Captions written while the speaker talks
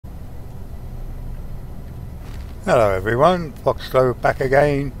Hello everyone, Foxglow back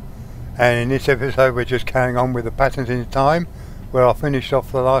again, and in this episode we're just carrying on with the patterns in time, where I finished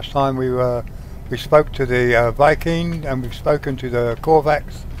off the last time. We spoke to the Viking and we've spoken to the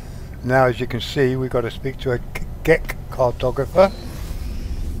Corvax. Now as you can see we've got to speak to a GEC cartographer.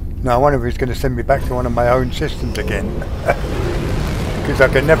 Now I wonder if he's going to send me back to one of my own systems again, because I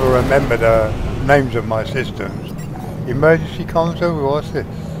can never remember the names of my systems. Emergency console, what's this?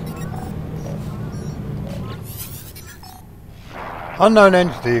 Unknown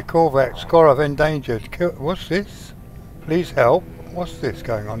entity, Corvax, score of endangered. What's this? Please help. What's this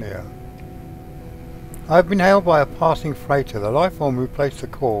going on here? I've been hailed by a passing freighter. The life form who placed the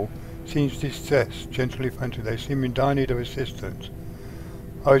call seems distressed. Gently friendly. They seem in dire need of assistance.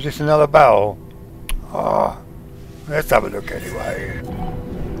 Oh, is this another battle? Oh, let's have a look anyway.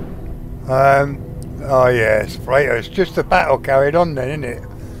 Oh yes, freighter. It's just the battle carried on then, isn't it?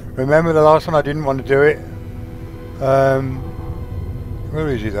 Remember the last one I didn't want to do it? Where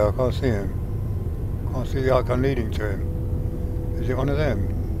is he though? I can't see him. Can't see the icon leading to him. Is it one of them?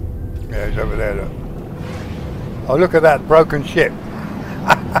 Yeah, he's over there, look. Oh, look at that broken ship.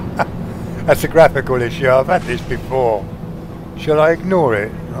 That's a graphical issue. I've had this before. Shall I ignore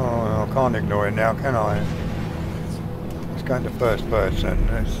it? Oh, no, I can't ignore it now, can I? Let's go into first person.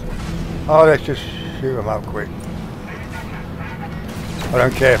 Let's just shoot him up quick. I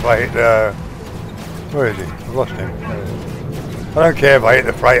don't care if I hit the... Where is he? I've lost him. I don't care if I hit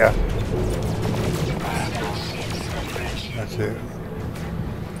the freighter. That's it.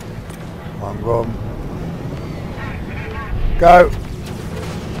 One bomb. Go!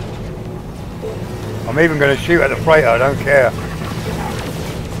 I'm even going to shoot at the freighter, I don't care.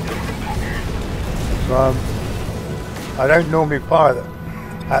 So, I don't normally fire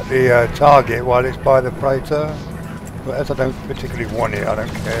at the target while it's by the freighter, but as I don't particularly want it, I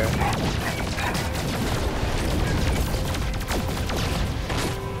don't care.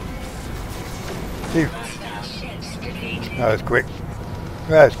 That was quick.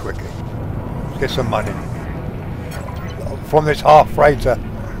 That was quick. Let's get some money from this half freighter.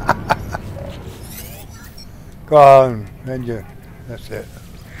 Go on, then you. That's it.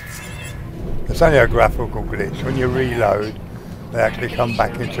 It's only a graphical glitch. When you reload, they actually come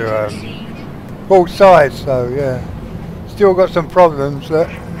back into full size. So yeah, still got some problems. Look,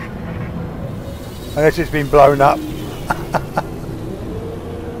 unless it's been blown up.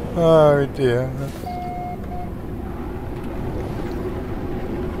 Oh dear.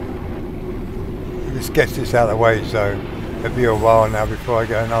 Let's get this out of the way, so it'll be a while now before I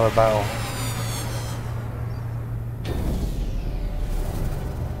get another battle.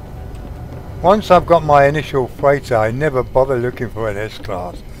 Once I've got my initial freighter, I never bother looking for an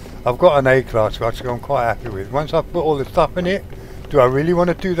S-class. I've got an A-class which I'm quite happy with. Once I've put all the stuff in it, do I really want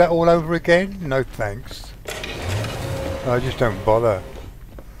to do that all over again? No thanks. I just don't bother.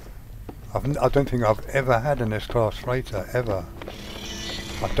 I don't think I've ever had an S-class freighter, ever.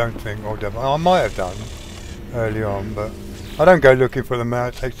 I don't think, or I might have done early on, but I don't go looking for them now,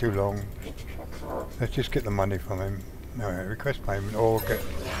 it takes too long. Let's just get the money from him. No, request payment, or get,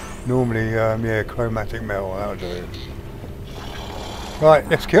 normally, yeah, chromatic metal, that'll do it. Right,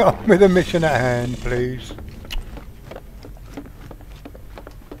 let's get on with the mission at hand, please.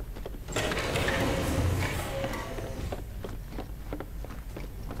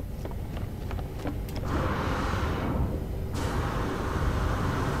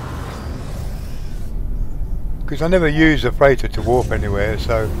 Because I never use a freighter to warp anywhere,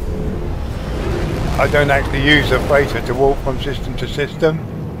 so I don't actually use a freighter to warp from system to system.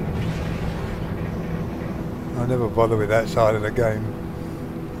 I never bother with that side of the game.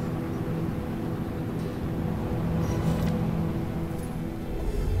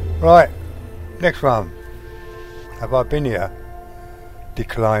 Right, next one. Have I been here?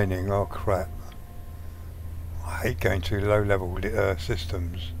 Declining, oh crap. I hate going to low level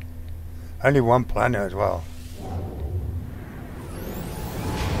systems. Only one planet as well.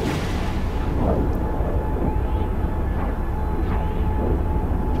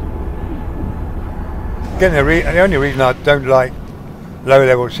 Again, the only reason I don't like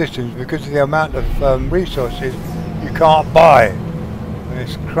low-level systems is because of the amount of resources you can't buy. And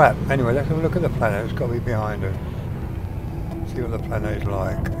it's crap. Anyway, let's have a look at the planet. It's got to be behind us. See what the planet is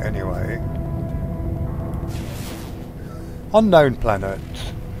like. Anyway, unknown planet.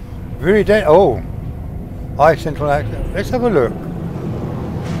 Viridian. Oh, high central axis. Let's have a look.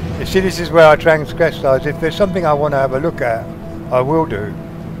 You see, this is where I transgress those. If there's something I want to have a look at, I will do.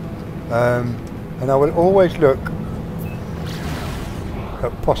 And I will always look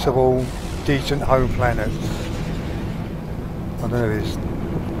at possible decent home planets. I don't know if it's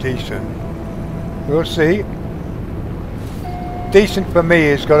decent. We'll see. Decent for me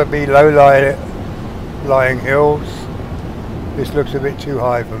has got to be low lying hills. This looks a bit too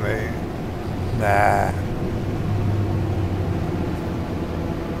high for me. Nah.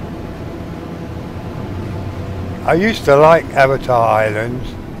 I used to like Avatar Islands.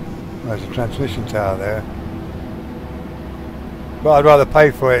 There's a transmission tower there. But I'd rather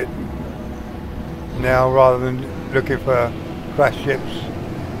pay for it now rather than looking for crash ships.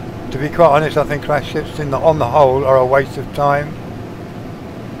 To be quite honest, I think crash ships on the whole are a waste of time.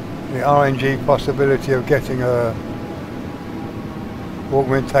 The RNG possibility of getting a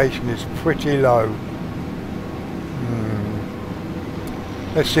augmentation is pretty low.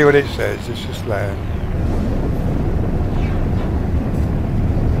 Let's see what it says. Let's just land.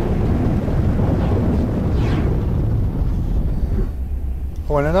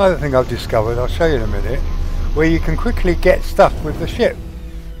 Oh, and another thing I've discovered, I'll show you in a minute, where you can quickly get stuff with the ship.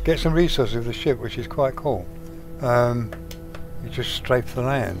 Get some resources with the ship, which is quite cool. You just strafe the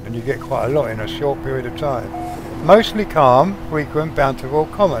land and you get quite a lot in a short period of time. Mostly calm, frequent, bountiful,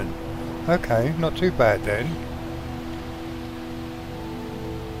 common. Okay, not too bad then.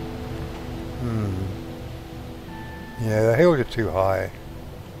 Yeah, the hills are too high.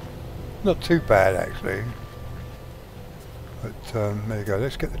 Not too bad actually. But there you go,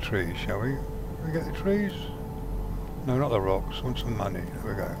 let's get the trees, shall we? We get the trees? No, not the rocks, want some money.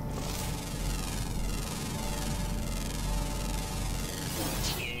 There we go.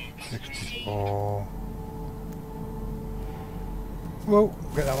 $64. Whoa,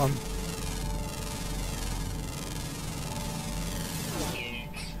 get that one.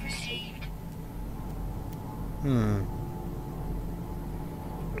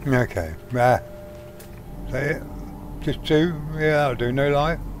 Okay. Is that it? Just 2? Yeah, that'll do, no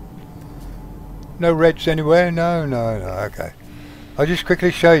lie. No reds anywhere? No, okay. I'll just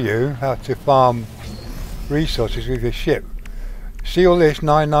quickly show you how to farm resources with your ship. See all this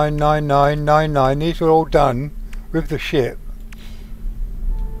 999999, these are all done with the ship.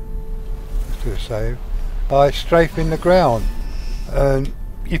 Let's do a save. By strafing the ground. And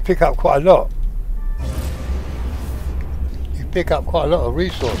you pick up quite a lot. You pick up quite a lot of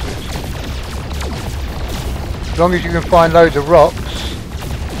resources. As long as you can find loads of rocks,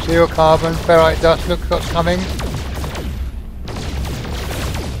 steel, carbon, ferrite dust, look what's coming.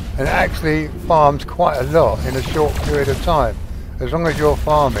 And it actually farms quite a lot in a short period of time. As long as you're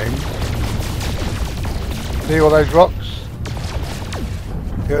farming, see all those rocks?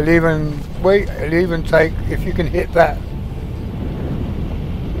 It'll even take, if you can hit that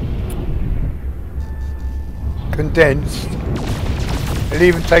condensed, it'll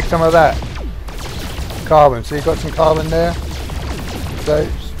even take some of that carbon. So you've got some carbon there. So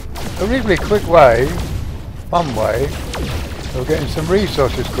it's a reasonably quick way, fun way of getting some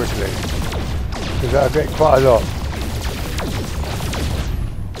resources quickly, because that'll get quite a lot.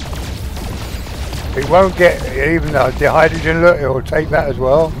 It won't get even the hydrogen, look, it will take that as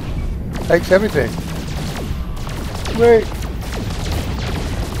well. Takes everything. Wait.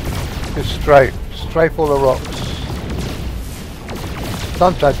 Just strafe all the rocks.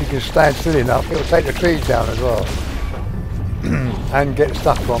 Sometimes you can stand still enough, it'll take the trees down as well. And get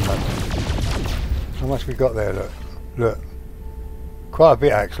stuff from them. How much we got there, look. Look. Quite a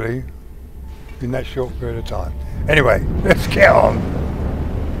bit actually, in that short period of time. Anyway, let's get on.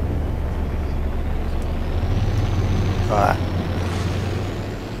 Right.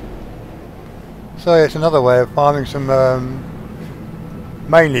 So it's another way of farming some,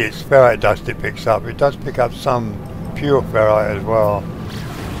 mainly it's ferrite dust it picks up. It does pick up some pure ferrite as well,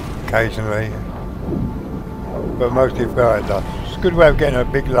 occasionally, but mostly ferrite dust. It's a good way of getting a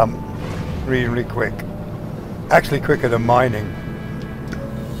big lump reasonably quick. Actually quicker than mining.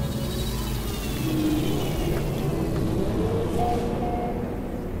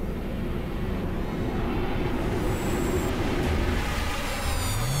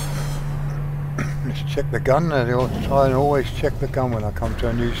 Let's check the gun. I try and always check the gun when I come to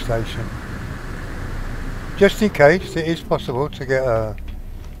a new station. Just in case it is possible to get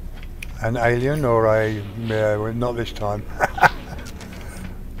an alien or a, well, not this time,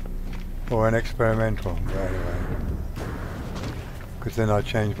 or an experimental, anyway. Because then I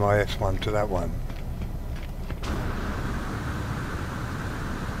change my S1 to that one.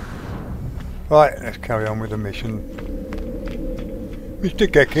 Right, let's carry on with the mission. Mr.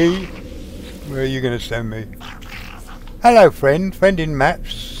 Geki, where are you going to send me? Hello friend in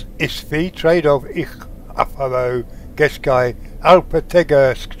maps, Isfi, trade of Ich, Afabo, Geskai,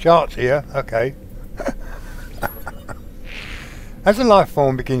 Alpategersk charts here, okay. As the life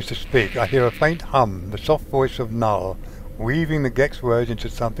form begins to speak, I hear a faint hum, the soft voice of Null, weaving the Gex words into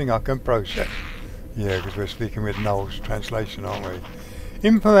something I can process. Yeah, because we're speaking with Noel's translation, aren't we?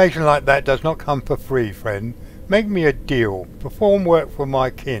 Information like that does not come for free, friend. Make me a deal. Perform work for my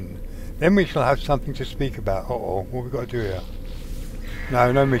kin. Then we shall have something to speak about. Uh-oh, what have we got to do here?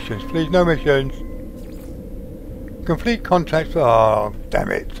 No, no missions. Please, no missions. Complete contracts for... Oh,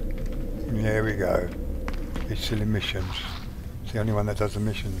 damn it. Here we go. These silly missions. It's the only one that does the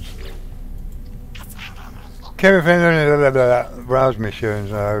missions. Browse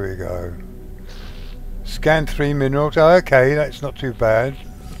missions. There we go. Scan 3 minerals. Oh, okay, that's not too bad.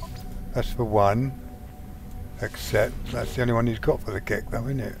 That's for 1. Accept. That's the only one he's got for the Gek, though,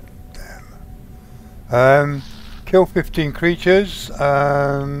 isn't it? Damn. Kill 15 creatures.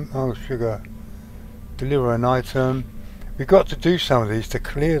 Oh, sugar. Deliver an item. We've got to do some of these to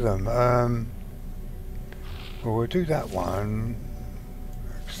clear them. Well, we'll do that one.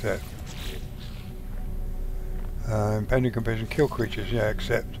 Accept. Pending completion. Kill creatures. Yeah,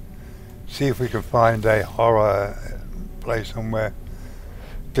 accept. See if we can find a horror place somewhere.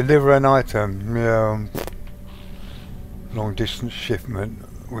 Deliver an item. Yeah. Long distance shipment.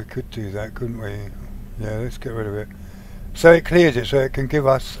 We could do that, couldn't we? Yeah, let's get rid of it. So it clears it, so it can give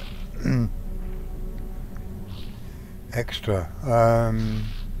us extra.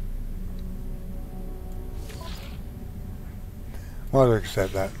 I'll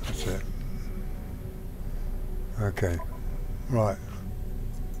accept that. That's it. Okay. Right.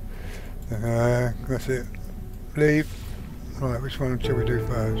 That's it. Leave. Right, which one shall we do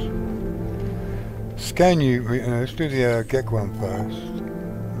first? Scan you. Let's do the Gek one first.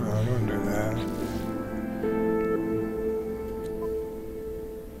 No, I don't want to do that.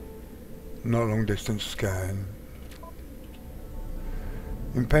 Not long distance scan.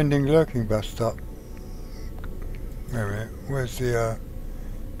 Impending lurking bust up. Wait a minute. Where's the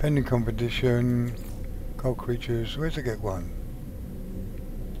pending competition? Cold creatures. Where's the Gek one?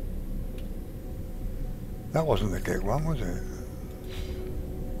 That wasn't the Gek one, was it?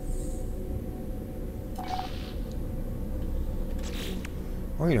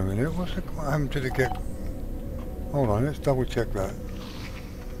 Wait a minute, what happened to the Gek? Hold on, let's double check that.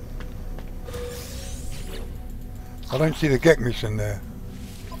 I don't see the Gek mission there.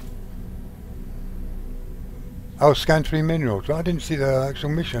 Oh, scan 3 minerals. I didn't see the actual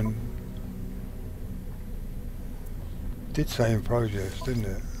mission. Did say in progress, didn't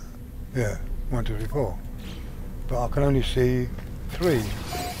it? Yeah, 1, 2, 3, 4. But I can only see 3.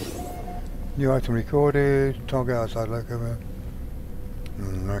 New item recorded. Target outside local.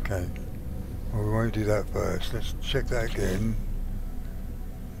 Okay. Well, we won't do that first. Let's check that again.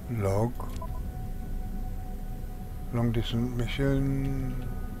 Log. Long distance mission.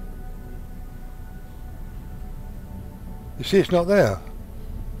 You see, it's not there.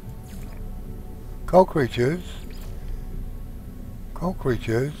 Cold creatures. Cold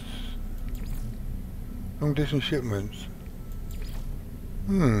creatures. Long distance shipments.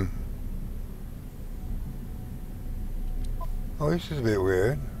 Oh, this is a bit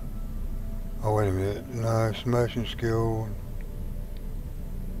weird. Oh, wait a minute. No, submersion skill.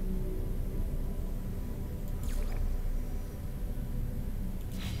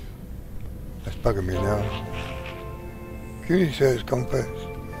 That's bugging me now. Community search compass.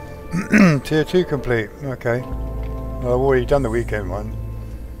 Tier 2 complete. Okay. Well, I've already done the weekend one.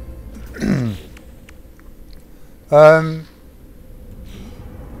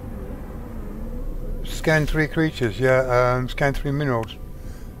 Scan 3 creatures, yeah, scan 3 minerals.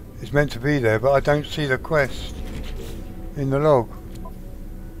 It's meant to be there, but I don't see the quest in the log.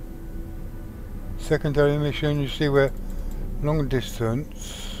 Secondary mission, you see where long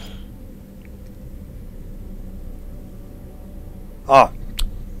distance. Ah,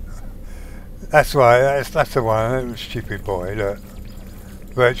 that's right, that's the one, stupid boy, look.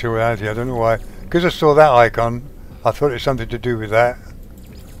 Virtual reality, I don't know why. Because I saw that icon, I thought it was something to do with that.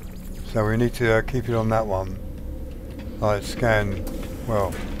 So we need to keep it on that one. Right, scan,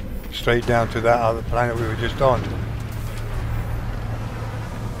 well, straight down to that other planet we were just on.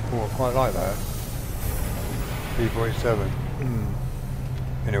 Oh, I quite like that. P47.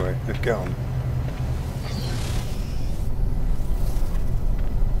 Anyway, let's get on.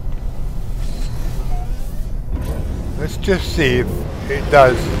 Let's just see if it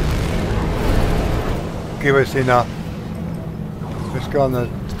does give us enough. Let's go on the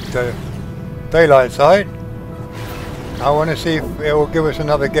daylight side. I want to see if it will give us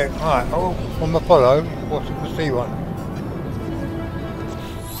another get. Alright, oh, from Apollo, what's the C one?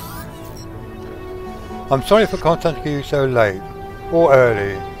 I'm sorry for contacting you so late or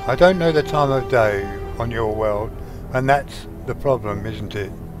early. I don't know the time of day on your world, and that's the problem, isn't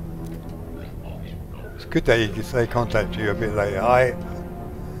it? It's good that they contact you a bit later.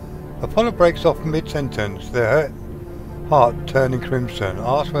 Apollo breaks off mid-sentence, their heart turning crimson.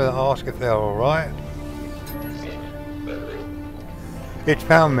 Ask if they're alright. It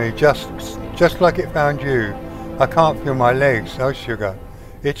found me, just like it found you. I can't feel my legs. Oh, sugar.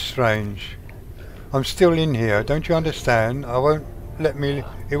 It's strange. I'm still in here. Don't you understand? It won't let me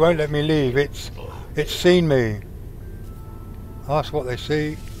leave. It's seen me. Ask what they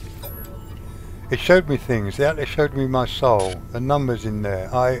see. It showed me things. The atlas showed me my soul. The numbers in there.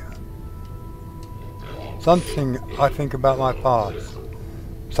 Something I think about my past.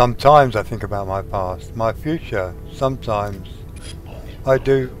 Sometimes I think about my past. My future. Sometimes. I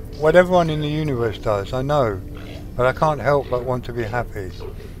do. What everyone in the universe does. I know. But I can't help but want to be happy.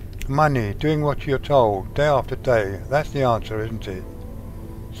 Money. Doing what you're told. Day after day. That's the answer, isn't it?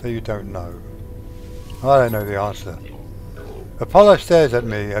 So you don't know. I don't know the answer. Apollo stares at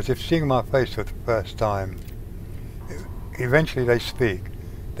me as if seeing my face for the first time. Eventually they speak.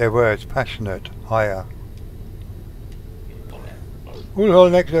 Their words passionate, higher. All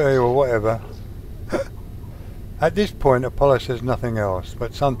next day or whatever. At this point Apollo says nothing else,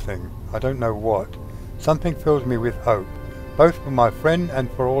 but something, I don't know what. Something fills me with hope, both for my friend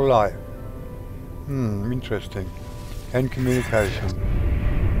and for all life. Interesting. End communication.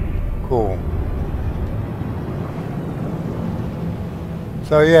 Cool.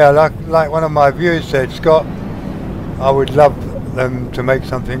 So yeah, like one of my viewers said, Scott, I would love them to make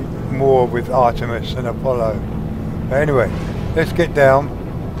something more with Artemis and Apollo. But anyway, let's get down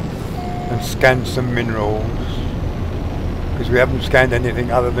and scan some minerals, because we haven't scanned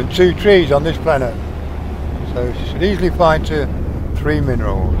anything other than 2 trees on this planet. So you should easily find 3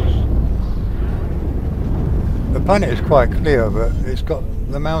 minerals. The planet is quite clear, but it's got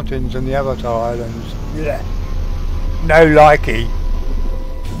the mountains and the Avatar Islands. Yeah. No likey.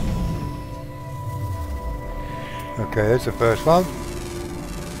 Okay, there's the first one.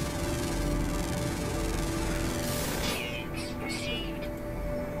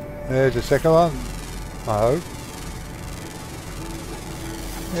 There's the second one, I hope.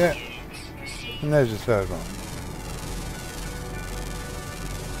 Yeah. And there's the third one.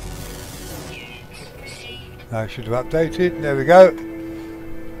 I should have updated. There we go.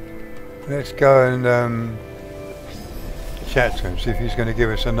 Let's go and chat to him, see if he's going to give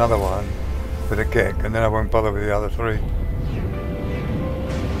us another one with a GEC, and then I won't bother with the other 3.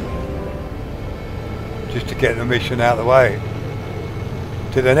 Just to get the mission out of the way.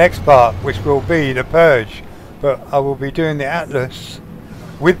 To the next part, which will be the Purge. But I will be doing the Atlas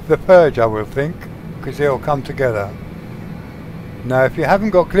with the Purge, I will think, because they'll come together. Now if you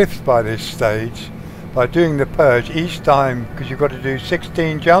haven't got glyphs by this stage, by doing the Purge each time, because you've got to do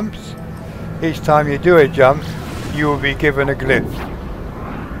 16 jumps, each time you do a jump you will be given a glyph.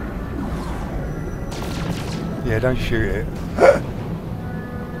 Yeah, don't shoot it.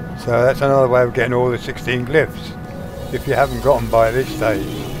 So that's another way of getting all the 16 glyphs, if you haven't got them by this stage.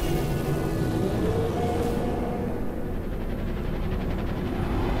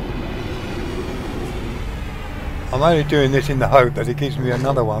 I'm only doing this in the hope that it gives me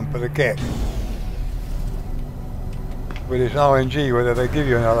another one for the GEC. With this RNG, whether they give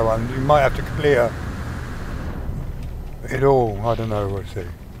you another one, you might have to clear it all. I don't know, we'll see.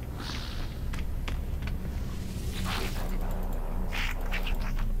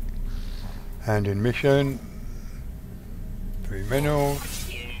 And in mission, 3 minerals.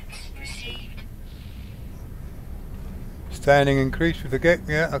 Standing increase with the GEC,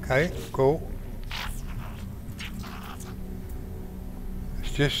 yeah, okay, cool.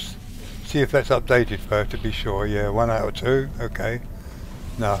 Let's just see if that's updated first to be sure. Yeah, 1 out of 2, okay.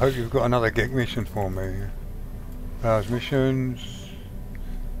 Now I hope you've got another GEC mission for me. Browse missions.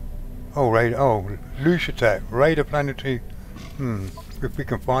 Oh, raid, oh, Lush attack, raid a planetary, if we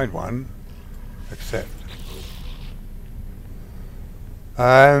can find one. Accept.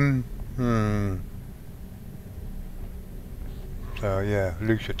 So yeah,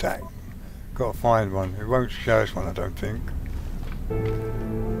 Lush attack. Gotta find one. It won't show us one, I don't think.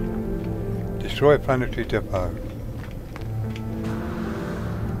 Destroy planetary depot.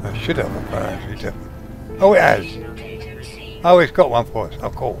 I should have a planetary depot. Oh, it has. Oh, it's got one for us.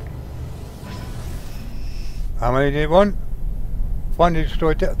 Oh, cool. How many did it want? One to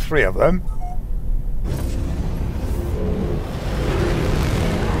destroy 3 of them.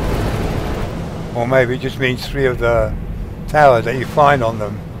 Or maybe it just means 3 of the towers that you find on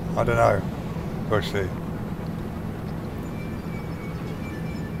them. I don't know. We'll see.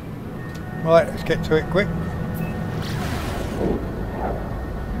 Right, let's get to it quick.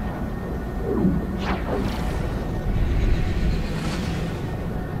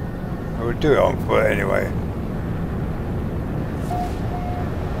 We'll do it on foot anyway.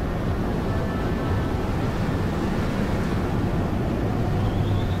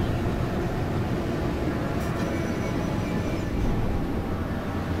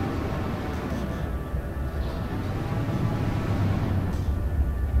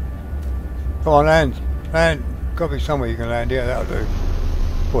 Come on, land. Land. Gotta be somewhere you can land here, that'll do.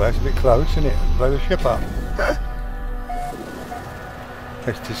 Oh, that's a bit close, isn't it? Blow the ship up.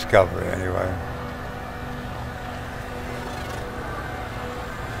 Let's discover it anyway.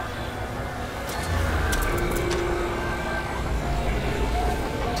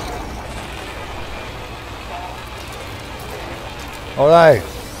 Alright.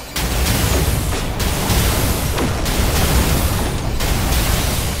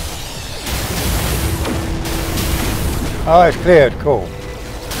 Oh, it's cleared, cool.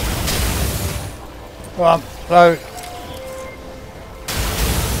 Well, so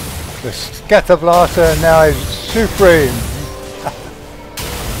the scatter blaster now is supreme.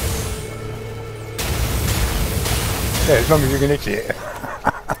 Yeah, as long as you can hit it.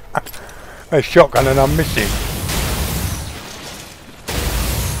 A shotgun and I'm missing.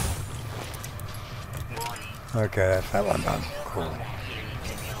 Okay, that's that one done. Cool.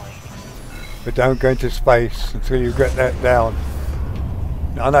 But don't go into space until you get that down.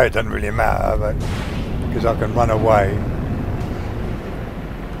 I know it doesn't really matter, but because I can run away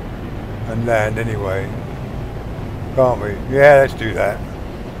and land anyway, can't we? Yeah, let's do that.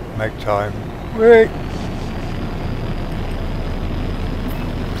 Make time. Wait.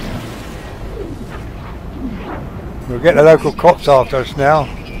 We'll get the local cops after us now.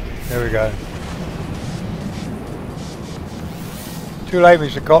 There we go. Too late,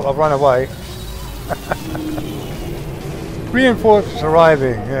 Mr. Cop. I've run away. Reinforcements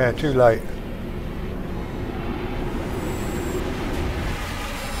arriving. Yeah, too late.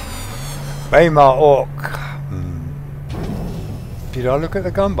 Weimar Orc. Did I look at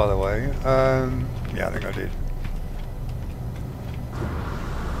the gun, by the way? Yeah, I think I did.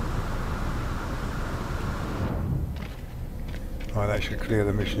 Right, that should clear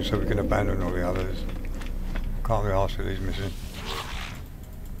the mission so we can abandon all the others. Can't be arsed with these missions.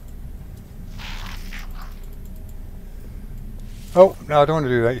 Oh, no, I don't want to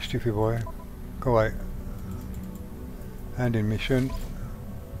do that, you stupid boy. Go away. Hand in mission.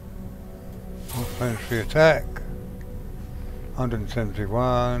 Planetary attack.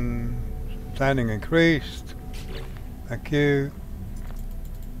 171. Standing increased. Thank you.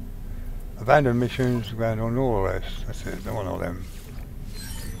 Abandoned missions, abandon all the rest. That's it, don't want all them.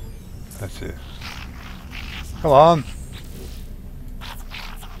 That's it. Come on.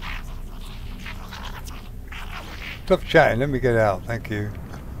 Stop chatting, let me get out, thank you.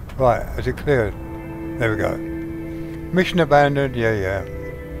 Right, is it cleared? There we go. Mission abandoned, yeah.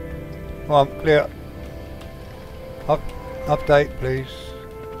 Come on, clear. Update, please.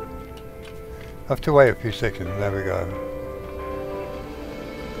 I have to wait a few seconds, there we go.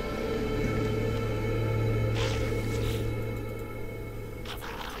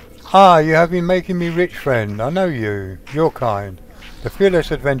 Ah, you have been making me rich, friend. I know you. You're kind. The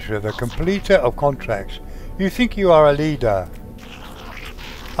fearless adventurer, the completer of contracts. You think you are a leader.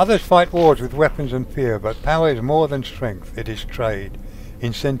 Others fight wars with weapons and fear, but power is more than strength. It is trade,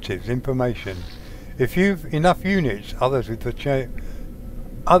 incentives, information. If you've enough units, others with change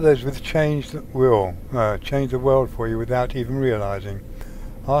will change the world for you without even realizing.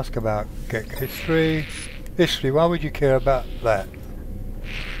 Ask about Gek history. History, why would you care about that?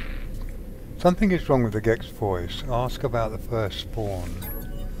 Something is wrong with the Gek's voice. Ask about the first spawn.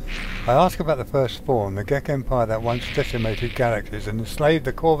 I ask about the first spawn, the Gek Empire that once decimated galaxies and enslaved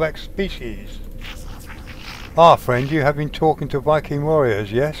the Korvax species. Ah, friend, you have been talking to Viking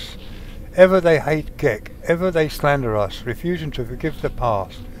warriors, yes? Ever they hate Gek, ever they slander us, refusing to forgive the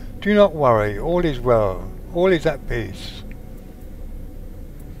past. Do not worry, all is well, all is at peace.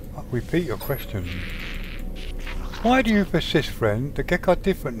 Repeat your question. Why do you persist, friend? The Gek are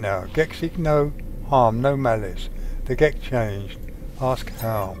different now. Gek seek no harm, no malice. The Gek changed. Ask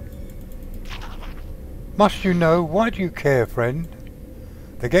how. Must you know? Why do you care, friend?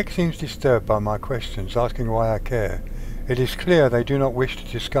 The Gek seems disturbed by my questions, asking why I care. It is clear they do not wish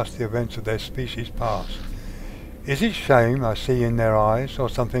to discuss the events of their species' past. Is it shame I see in their eyes, or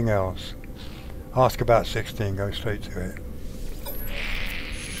something else? Ask about 16, go straight to it.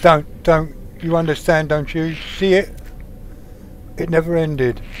 Don't. You understand, don't you? See it? It never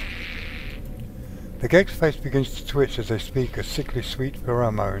ended. The Gek's face begins to twitch as they speak, a sickly sweet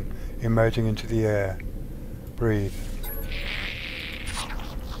pheromone emerging into the air. Breathe.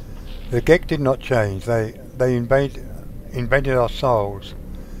 The Gek did not change. They invaded our souls.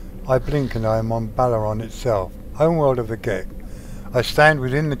 I blink and I am on Balaron itself, homeworld of the Gek. I stand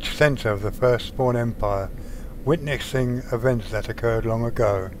within the centre of the first spawn empire, witnessing events that occurred long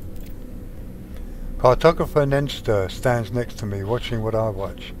ago. Cartographer Nenster stands next to me, watching what I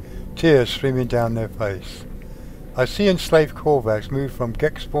watch, tears streaming down their face. I see enslaved Korvax move from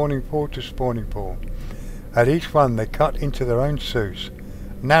Gek spawning pool to spawning pool. At each one they cut into their own suits.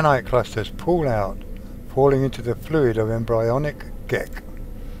 Nanite clusters pool out, falling into the fluid of embryonic Gek.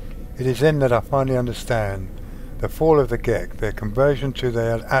 It is then that I finally understand the fall of the Gek, their conversion to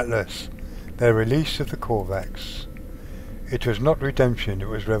their Atlas, their release of the Korvax. It was not redemption, it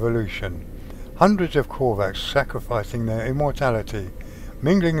was revolution. Hundreds of Korvax sacrificing their immortality,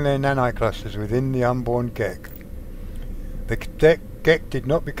 mingling their nanite clusters within the unborn Gek. The Gek did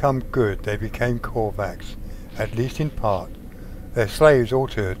not become good, they became Korvax, at least in part. Their slaves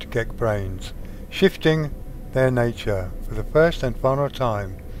altered Gek brains, shifting their nature. For the first and final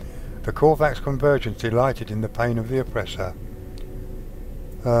time, the Korvax convergence delighted in the pain of the oppressor.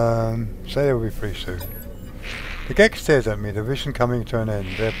 Say they will be free soon. The Gek stares at me, the vision coming to an end.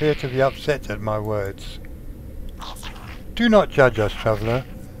 They appear to be upset at my words. Do not judge us, traveller,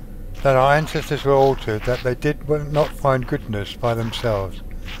 that our ancestors were altered, that they did not find goodness by themselves.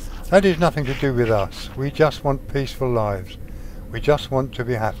 That is nothing to do with us. We just want peaceful lives. We just want to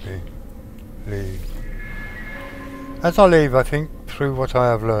be happy. Leave. As I leave, I think through what I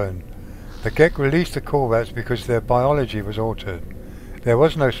have learned. The Gek released the Korvax because their biology was altered. There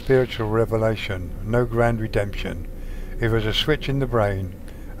was no spiritual revelation, no grand redemption. It was a switch in the brain,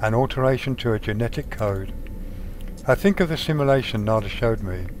 an alteration to a genetic code. I think of the simulation Nada showed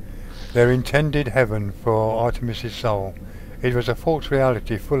me, their intended heaven for Artemis's soul. It was a false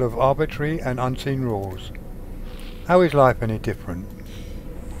reality full of arbitrary and unseen rules. How is life any different?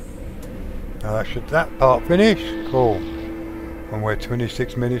 Now should that part finish? Cool. And we're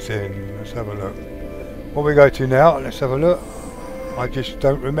 26 minutes in. Let's have a look. What we go to now? Let's have a look. I just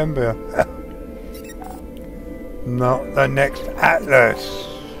don't remember. Not the next Atlas.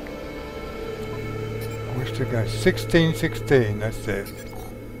 Wish to go 1616. That's it.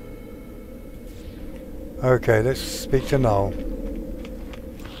 Okay, let's speak to Noel.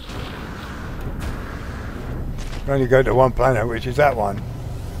 We only go to one planet, which is that one.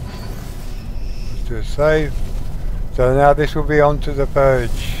 Let's do a save. So now this will be on to the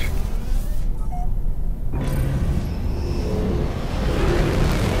purge.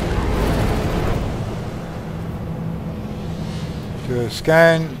 Do a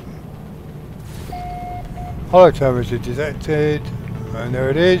scan. Holotherms is detected. And there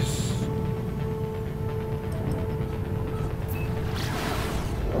it is.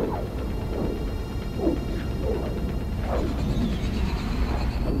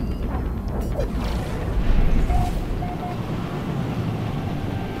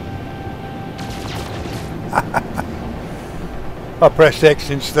 I pressed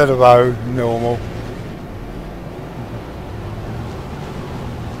X instead of O, normal.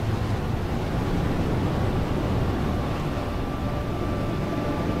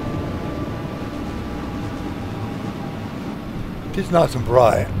 It is nice and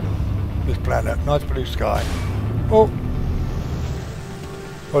bright, this planet, nice blue sky. Oh!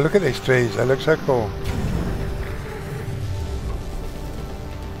 Oh, look at these trees, they look so cool.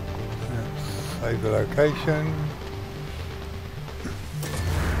 Let's save the location.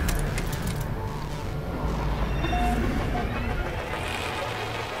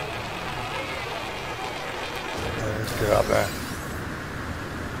 Let's get up there.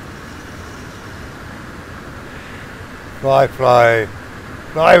 Fly, fly,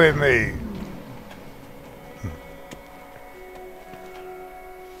 fly with me.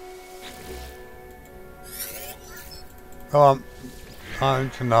 Come on,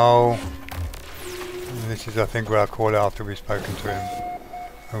 time to know. And this is, I think, where I'll call it after we've spoken to him.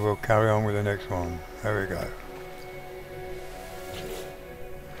 And we'll carry on with the next one. There we go.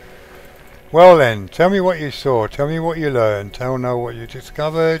 Well then, tell me what you saw, tell me what you learned, tell Noel what you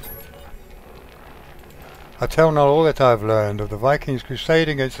discovered. I tell Noel all that I have learned of the Vikings' crusade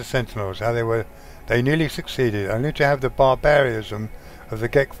against the Sentinels, how they nearly succeeded, only to have the barbarism of the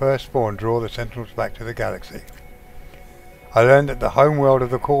Gek firstborn draw the Sentinels back to the galaxy. I learned that the home world of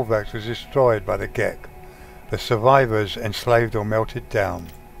the Korvax was destroyed by the Gek, the survivors enslaved or melted down.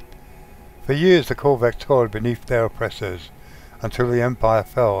 For years the Korvax toiled beneath their oppressors, until the Empire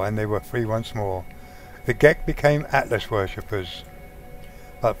fell and they were free once more. The Gek became Atlas worshippers.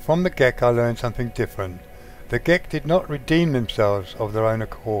 But from the Gek I learned something different. The Gek did not redeem themselves of their own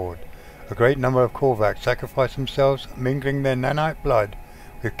accord. A great number of Korvax sacrificed themselves, mingling their nanite blood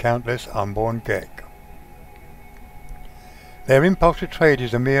with countless unborn Gek. Their impulse to trade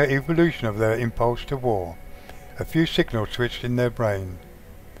is a mere evolution of their impulse to war. A few signals switched in their brain.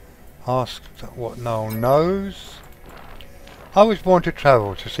 Asked what Noel knows. I was born to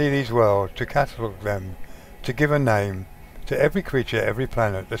travel, to see these worlds, to catalogue them, to give a name to every creature, every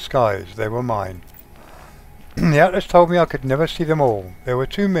planet, the skies, they were mine. The Atlas told me I could never see them all. There were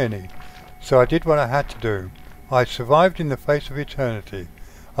too many. So I did what I had to do. I survived in the face of eternity.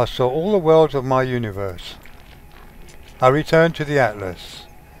 I saw all the worlds of my universe. I returned to the Atlas.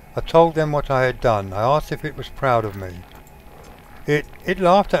 I told them what I had done. I asked if it was proud of me. It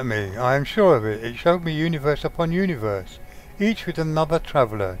laughed at me, I am sure of it. It showed me universe upon universe, each with another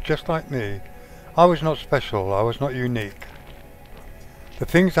traveller, just like me. I was not special, I was not unique. The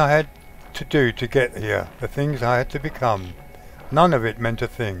things I had to do to get here, the things I had to become, none of it meant a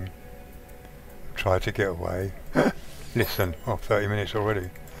thing. Try to get away. Listen, 30 minutes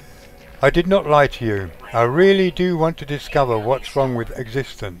already. I did not lie to you. I really do want to discover what's wrong with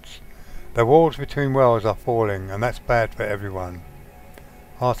existence. The walls between worlds are falling, and that's bad for everyone.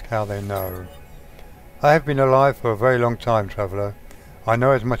 Ask how they know. I have been alive for a very long time, traveller. I know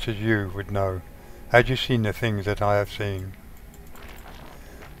as much as you would know, had you seen the things that I have seen.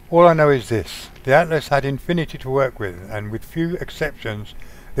 All I know is this. The Atlas had infinity to work with, and with few exceptions,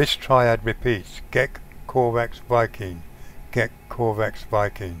 this triad repeats. Gek, Korvax, Viking. Gek, Korvax,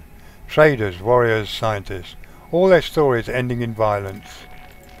 Viking. Traders, warriors, scientists. All their stories ending in violence.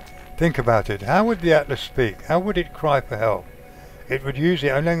 Think about it. How would the Atlas speak? How would it cry for help? It would use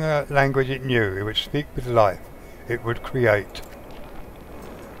the only language it knew. It would speak with life. It would create.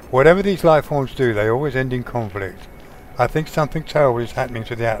 Whatever these life forms do, they always end in conflict. I think something terrible is happening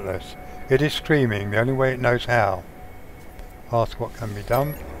to the Atlas. It is screaming, the only way it knows how. Ask what can be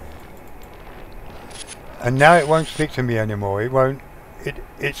done. And now it won't speak to me anymore. It won't.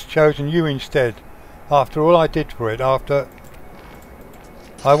 It's chosen you instead. After all I did for it, after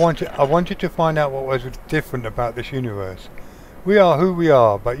I wanted to find out what was different about this universe. We are who we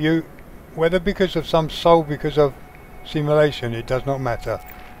are, but you, whether because of some soul, because of simulation, it does not matter.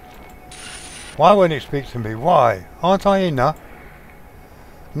 Why won't it speak to me? Why? Aren't I enough?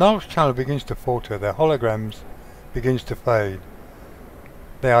 Null's channel begins to falter. Their holograms begins to fade.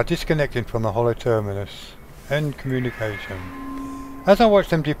 They are disconnecting from the hollow terminus. End communication. As I watch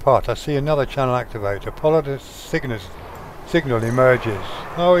them depart, I see another channel activate. A polar signal emerges.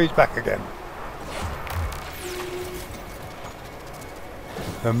 Oh, he's back again.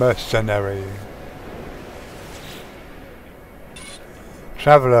 The mercenary.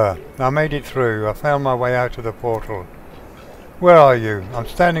 Traveller, I made it through. I found my way out of the portal. Where are you? I'm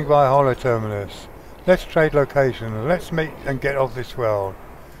standing by a hollow terminus. Let's trade location. Let's meet and get off this world.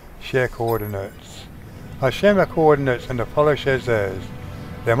 Share coordinates. I share my coordinates and Apollo shares theirs.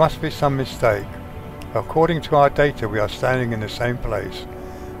 There must be some mistake. According to our data, we are standing in the same place.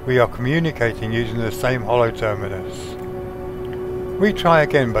 We are communicating using the same hollow terminus. We try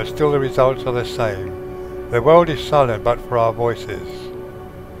again, but still the results are the same. The world is silent but for our voices.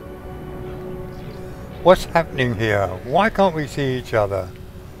 What's happening here? Why can't we see each other?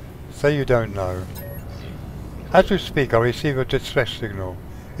 Say you don't know. As we speak, I receive a distress signal.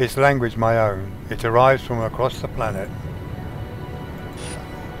 Its language my own. It arrives from across the planet.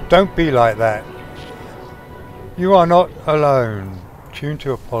 Don't be like that. You are not alone. Tune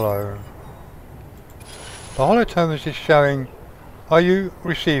to Apollo. The hollow terminus is showing. Are you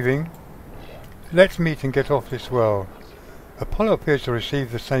receiving? Let's meet and get off this world. Apollo appears to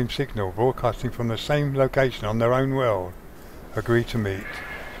receive the same signal, broadcasting from the same location on their own world. Agree to meet.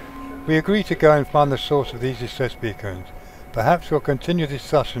 We agree to go and find the source of these distress beacons. Perhaps we'll continue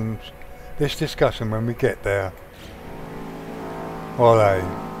this discussion when we get there. Ole.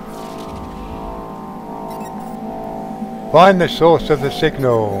 Find the source of the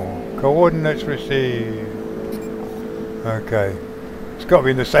signal. Coordinates received. Okay. It's got to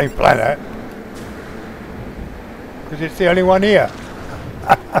be in the same planet. Because it's the only one here.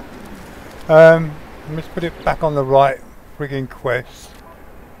 Let's put it back on the right frigging quest.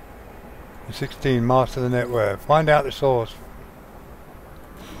 16, master the network. Find out the source.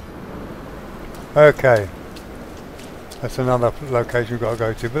 Okay. That's another location we've got to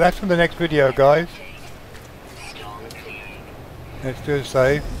go to. But that's for the next video, guys. Let's do a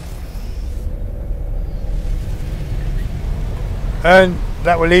save. And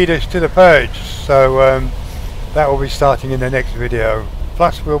that will lead us to the purge. So, that will be starting in the next video.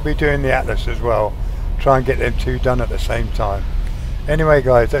 Plus we'll be doing the Atlas as well. Try and get them two done at the same time. Anyway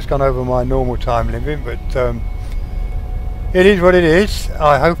guys, that's gone over my normal time limit, but it is what it is.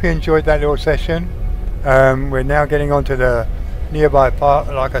 I hope you enjoyed that little session. We're now getting on to the nearby part,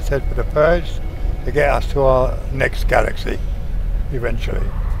 like I said, for the purge, to get us to our next galaxy, eventually.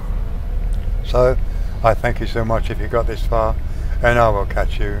 So, I thank you so much if you got this far, and I will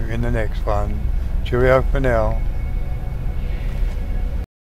catch you in the next one. Cheerio for now.